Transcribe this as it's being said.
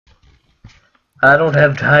I don't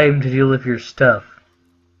have time to deal with your stuff.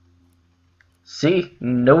 See?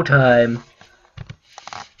 No time.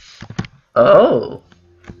 Oh.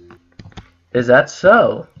 Is that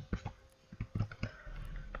so?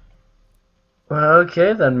 Well,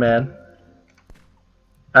 okay then, man.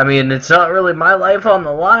 I mean, it's not really my life on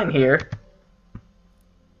the line here.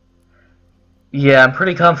 Yeah, I'm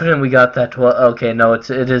pretty confident we got that. Okay, no, it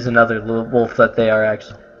is another wolf that they are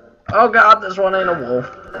actually. Oh god, this one ain't a wolf.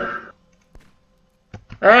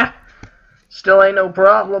 Eh, still ain't no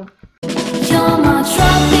problem. You're my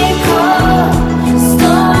tropical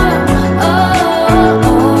storm.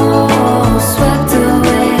 Oh, swept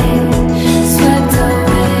away, swept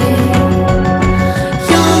away.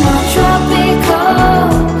 You're my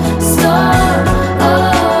tropical storm.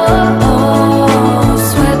 Oh,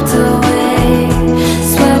 swept away,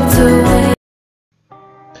 swept away.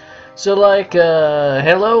 So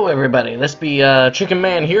hello everybody, this be Chicken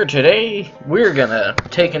Man here. Today we're gonna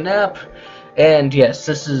take a nap, and yes,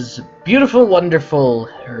 this is beautiful, wonderful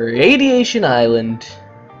Radiation Island.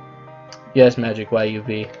 Yes, Magic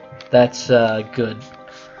YUV, that's good.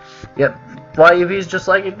 Yep, YUV's just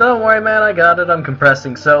like it. Don't worry man, I got it, I'm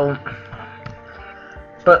compressing.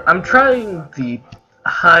 But I'm trying the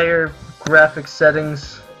higher graphics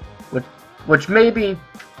settings, which may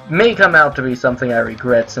come out to be something I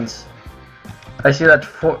regret, since I see that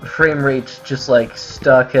frame rate's just like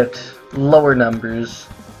stuck at lower numbers.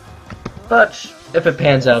 But if it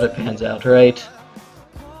pans out, it pans out, right?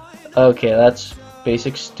 Okay, that's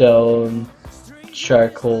basic stone,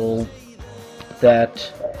 charcoal,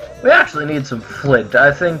 that. We actually need some flint.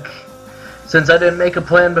 I think, since I didn't make a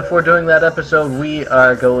plan before doing that episode, we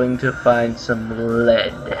are going to find some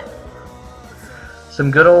lead. Some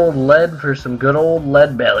good old lead for some good old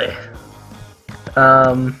lead belly.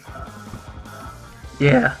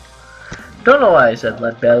 Yeah. Don't know why I said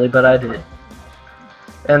lead belly, but I did.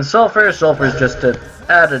 And sulfur's just to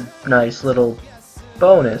add a nice little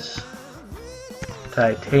bonus.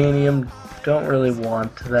 Titanium, don't really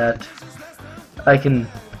want that. I can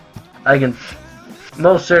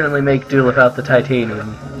most certainly make do without the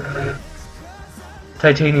titanium.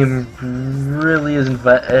 Titanium really isn't,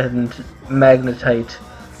 and magnetite.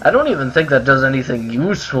 I don't even think that does anything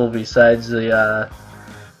useful besides the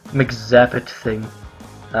McZappit thing.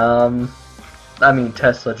 I mean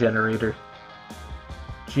Tesla generator.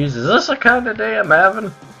 Jesus, is this the kind of day I'm having?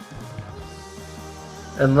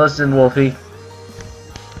 And listen, Wolfie,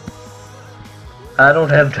 I don't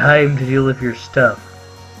have time to deal with your stuff.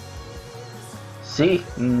 See?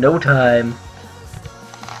 No time.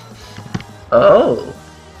 Oh.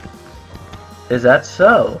 Is that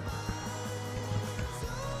so?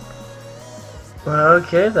 Well,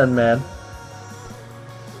 okay then, man.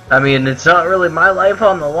 I mean, it's not really my life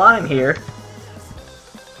on the line here.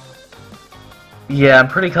 Yeah, I'm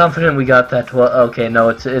pretty confident we got that. Okay, no,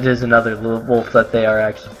 it is another wolf that they are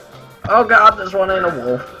actually. Oh god, this one ain't a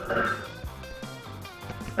wolf.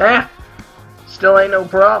 Eh, still ain't no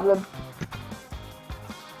problem.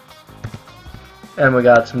 And we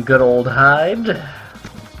got some good old hide.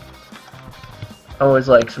 Always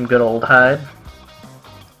like some good old hide.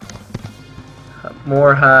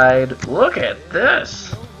 More hide. Look at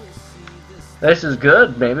this. This is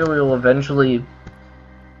good. Maybe we will eventually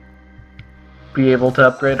be able to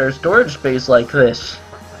upgrade our storage space like this.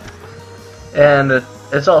 And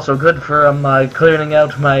it's also good for clearing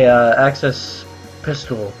out my Access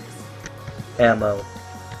pistol ammo.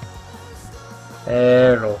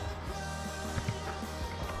 Arrow.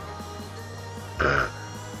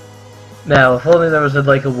 Now, if only there was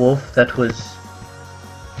like a wolf that was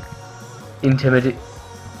intimidating.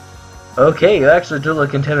 Okay, you actually do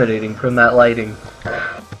look intimidating from that lighting.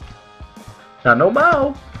 Now, no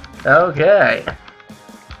bow. Okay.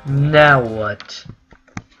 Now what?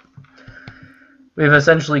 We've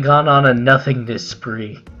essentially gone on a nothingness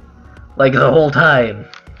spree. Like the whole time.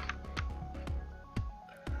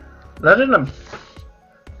 I'm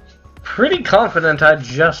pretty confident I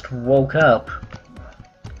just woke up.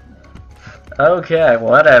 Okay,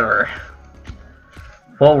 whatever.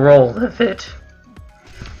 We'll roll with it.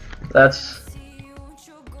 That's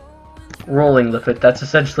rolling with it. That's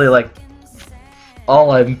essentially like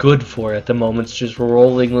all I'm good for at the moment's just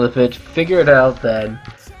rolling with it. Figure it out then.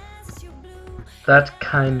 That's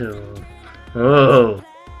kind of... Oh.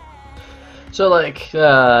 So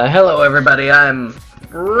hello everybody, I'm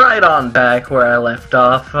right on back where I left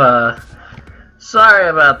off. Sorry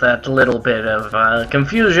about that little bit of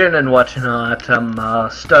confusion and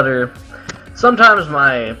whatnot. Stutter. Sometimes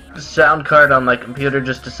my sound card on my computer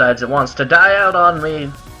just decides it wants to die out on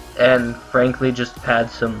me, and frankly just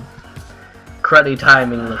had some cruddy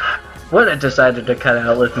timing when it decided to cut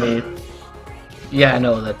out with me. Yeah, I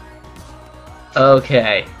know that.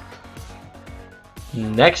 Okay.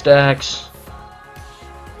 Next axe.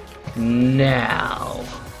 Now.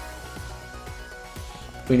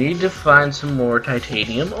 We need to find some more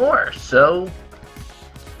titanium ore, so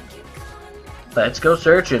let's go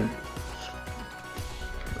searching.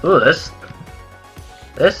 Ooh, this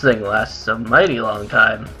thing lasts a mighty long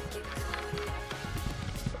time.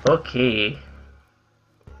 Okay.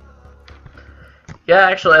 Yeah,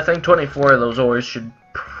 actually, I think 24 of those ores should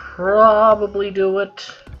probably do it.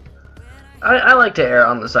 I like to err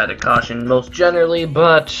on the side of caution most generally,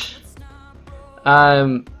 but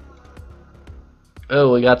oh,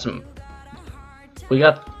 we got some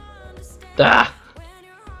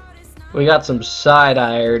side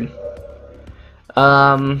iron.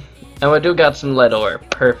 And we do got some lead ore.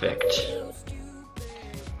 Perfect.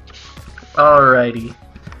 Alrighty.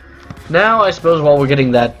 Now, I suppose while we're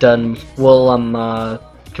getting that done, we'll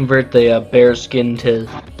convert the bear skin to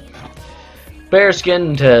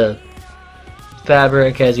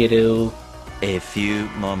fabric, as you do. A few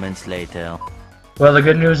moments later. Well, the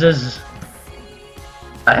good news is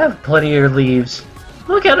I have plenty of leaves.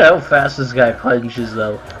 Look at how fast this guy punches,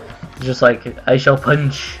 though. Just like, I shall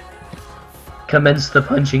punch. Commence the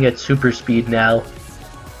punching at super speed now.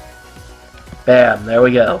 Bam, there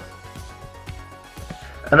we go.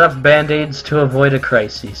 Enough band-aids to avoid a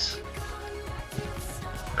crisis.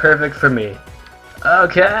 Perfect for me.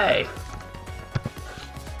 Okay.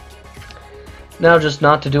 Now just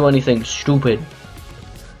not to do anything stupid.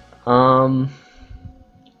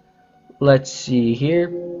 Let's see here.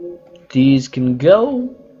 These can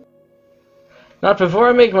go. Not before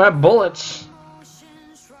I make my bullets.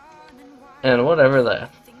 And whatever the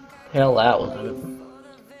hell that was.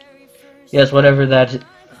 Yes, whatever that.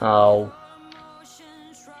 Oh.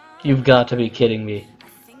 You've got to be kidding me.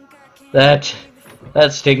 That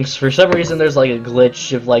stinks. For some reason there's like a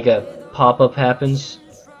glitch if like a pop-up happens.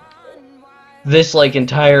 This like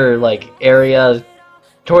entire like area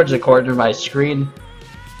towards the corner of my screen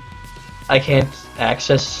I can't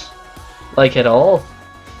access like at all.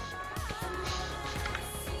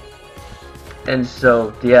 And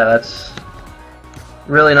so yeah, that's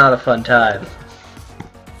really not a fun time.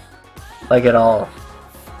 Like at all.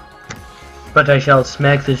 But I shall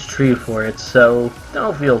smack this tree for it, so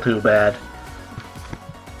don't feel too bad.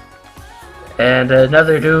 And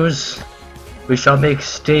another news, we shall make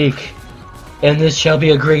steak, and this shall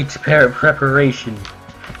be a great preparation.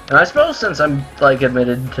 And I suppose since I'm like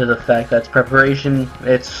admitted to the fact that's preparation,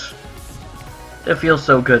 it feels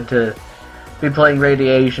so good to be playing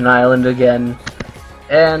Radiation Island again.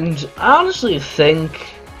 And I honestly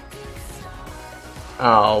think,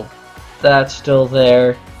 oh, that's still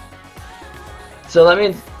there. So that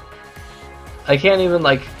means I can't even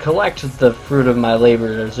like collect the fruit of my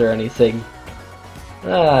labors or anything.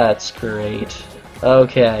 That's great.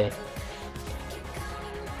 Okay.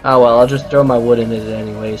 Oh well, I'll just throw my wood in it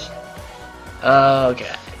anyways.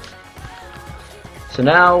 Okay. So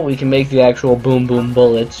now we can make the actual boom boom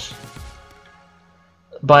bullets.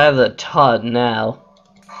 By the ton now.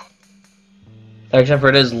 Except for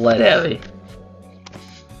it is lead heavy.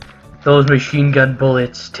 Those machine gun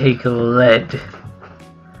bullets take lead.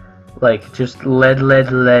 Like, just lead,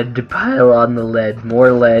 pile on the lead,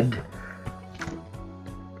 more lead.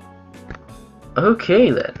 Okay,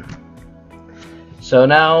 then. So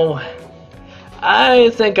now, I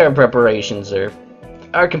think our preparations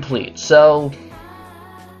are complete. So,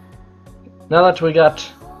 now that we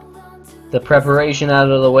got the preparation out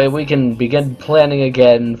of the way, we can begin planning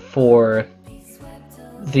again for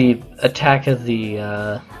the attack of the,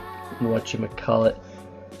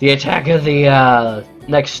 the attack of the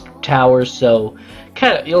next tower. So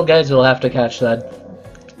you guys will have to catch that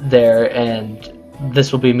there, and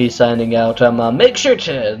this will be me signing out. Make sure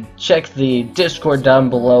to check the Discord down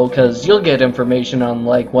below, because you'll get information on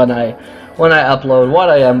like when I upload, what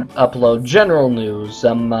I upload, general news.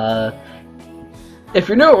 If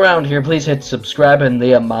you're new around here, please hit subscribe and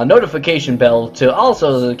the notification bell to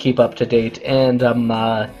also keep up to date. And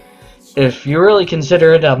if you really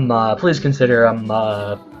consider it, please consider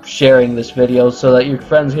sharing this video so that your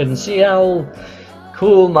friends can see how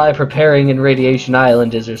cool my preparing in Radiation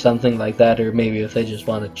Island is, or something like that. Or maybe if they just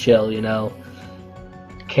want to chill, you know.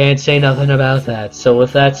 Can't say nothing about that. So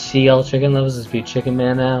with that, see y'all chicken lovers. This be Chicken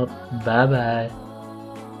Man out. Bye bye.